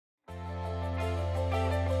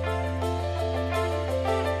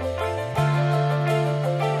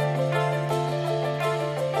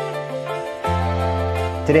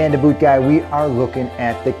Today on The Boot Guy, we are looking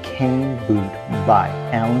at the CAEN boot by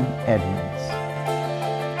Allen Edmonds.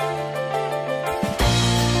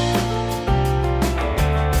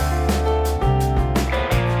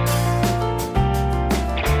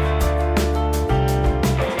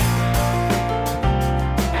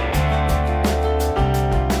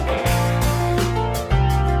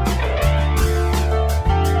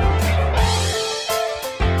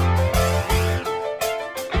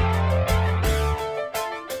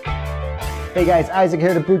 Hey guys, Isaac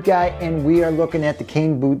here, The Boot Guy, and we are looking at the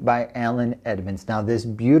CAEN boot by Allen Edmonds. Now this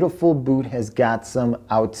beautiful boot has got some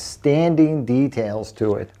outstanding details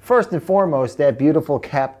to it. First and foremost, that beautiful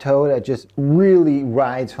cap toe that just really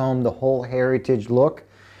rides home the whole heritage look.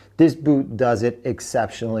 This boot does it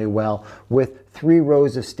exceptionally well with 3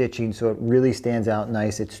 rows of stitching, so it really stands out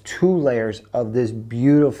nice. It's 2 layers of this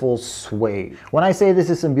beautiful suede. When I say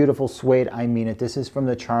this is some beautiful suede, I mean it. This is from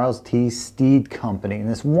the Charles T. Steed Company, and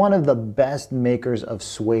it's one of the best makers of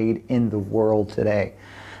suede in the world today.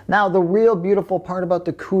 Now, the real beautiful part about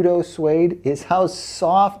the Kudo suede is how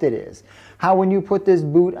soft it is. How when you put this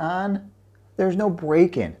boot on, there's no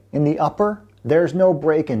break-in. In the upper, there's no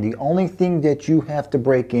break-in. The only thing that you have to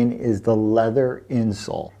break in is the leather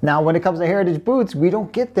insole. Now, when it comes to heritage boots, we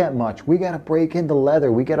don't get that much. We got to break in the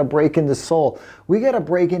leather. We got to break in the sole. We got to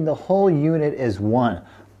break in the whole unit as one.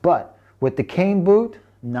 But with the CAEN boot,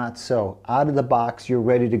 not so. Out of the box, you're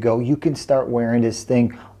ready to go. You can start wearing this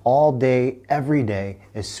thing all day, every day,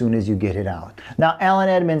 as soon as you get it out. Now, Allen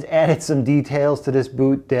Edmonds added some details to this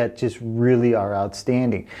boot that just really are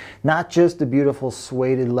outstanding. Not just the beautiful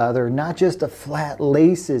suede leather, not just the flat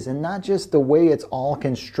laces, and not just the way it's all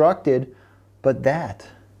constructed, but that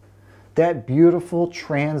beautiful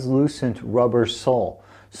translucent rubber sole.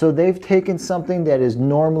 So they've taken something that is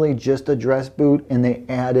normally just a dress boot and they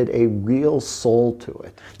added a real sole to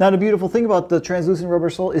it. Now, the beautiful thing about the translucent rubber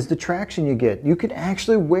sole is the traction you get. You can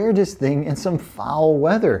actually wear this thing in some foul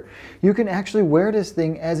weather. You can actually wear this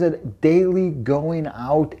thing as a daily going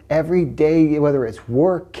out every day, whether it's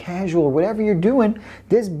work, casual, whatever you're doing,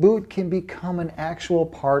 this boot can become an actual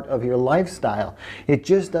part of your lifestyle. It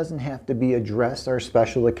just doesn't have to be a dress or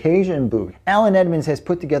special occasion boot. Allen Edmonds has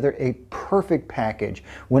put together a perfect package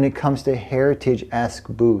when it comes to heritage-esque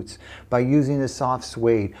boots, by using the soft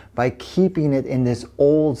suede, by keeping it in this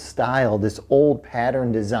old style, this old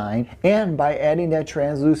pattern design, and by adding that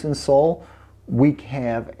translucent sole, we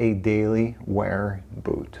have a daily wear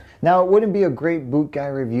boot. Now, it wouldn't be a great Boot Guy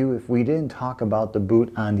review if we didn't talk about the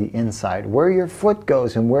boot on the inside, where your foot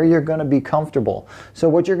goes and where you're going to be comfortable. So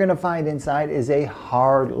what you're going to find inside is a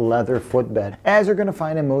hard leather footbed, as you're going to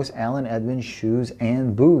find in most Allen Edmonds shoes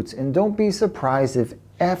and boots. And don't be surprised if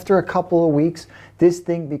after a couple of weeks, this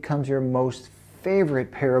thing becomes your most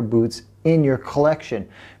favorite pair of boots in your collection,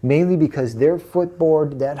 mainly because their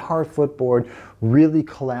footboard, that hard footboard, really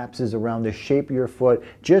collapses around the shape of your foot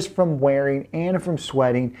just from wearing and from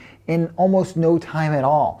sweating in almost no time at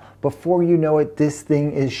all. Before you know it, this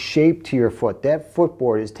thing is shaped to your foot. That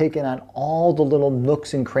footboard is taking on all the little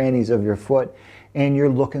nooks and crannies of your foot, and you're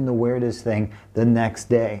looking to wear this thing the next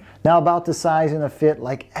day. Now, about the size and the fit,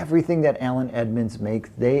 like everything that Allen Edmonds makes,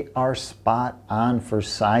 they are spot on for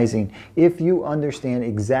sizing. If you understand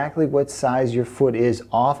exactly what size your foot is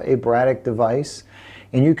off a Braddock device,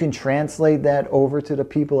 and you can translate that over to the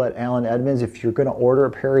people at Allen Edmonds, if you're going to order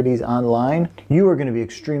a pair of these online, you are going to be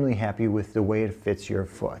extremely happy with the way it fits your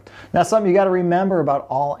foot. Now, something you got to remember about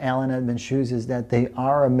all Allen Edmonds shoes is that they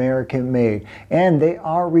are American made, and they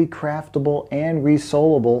are recraftable and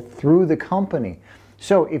resolable through the company.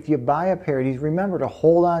 So if you buy a pair of these, remember to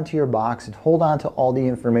hold on to your box and hold on to all the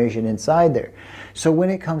information inside there. So when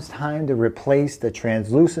it comes time to replace the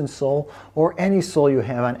translucent sole or any sole you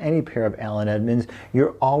have on any pair of Allen Edmonds,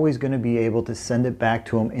 you're always going to be able to send it back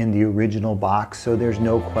to them in the original box, so there's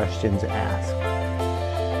no questions asked.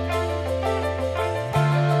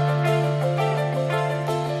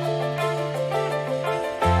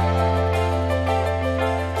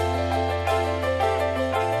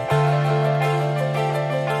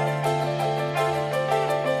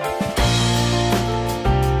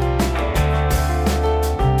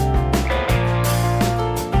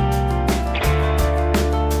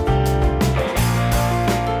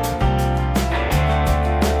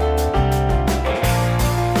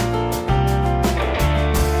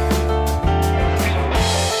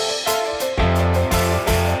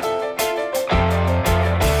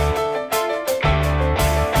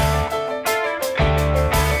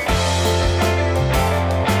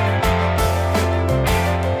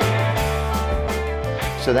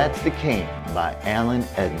 So that's the CAEN by Allen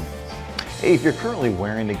Edmonds. Hey, if you're currently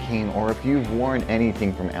wearing the Caen or if you've worn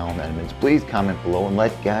anything from Allen Edmonds, please comment below and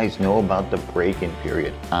let guys know about the break-in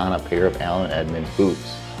period on a pair of Allen Edmonds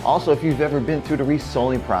boots. Also, if you've ever been through the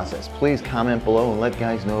resoling process, please comment below and let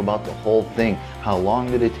guys know about the whole thing. How long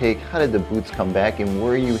did it take? How did the boots come back? And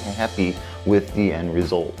were you happy with the end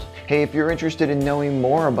result? Hey, if you're interested in knowing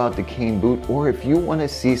more about the Caen boot, or if you want to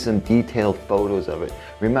see some detailed photos of it,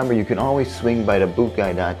 remember you can always swing by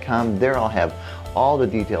thebootguy.com. There I'll have all the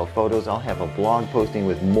detailed photos. I'll have a blog posting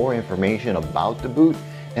with more information about the boot,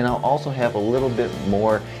 and I'll also have a little bit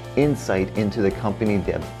more insight into the company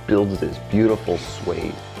that builds this beautiful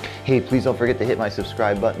suede. Hey, please don't forget to hit my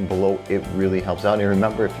subscribe button below. It really helps out. And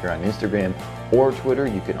remember, if you're on Instagram or Twitter,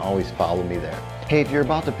 you can always follow me there. Hey, if you're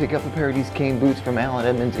about to pick up a pair of these Caen boots from Allen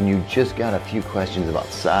Edmonds and you just got a few questions about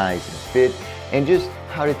size and fit and just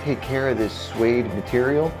how to take care of this suede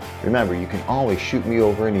material, remember, you can always shoot me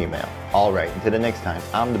over an email. All right, until the next time,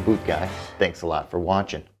 I'm the Boot Guy. Thanks a lot for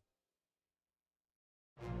watching.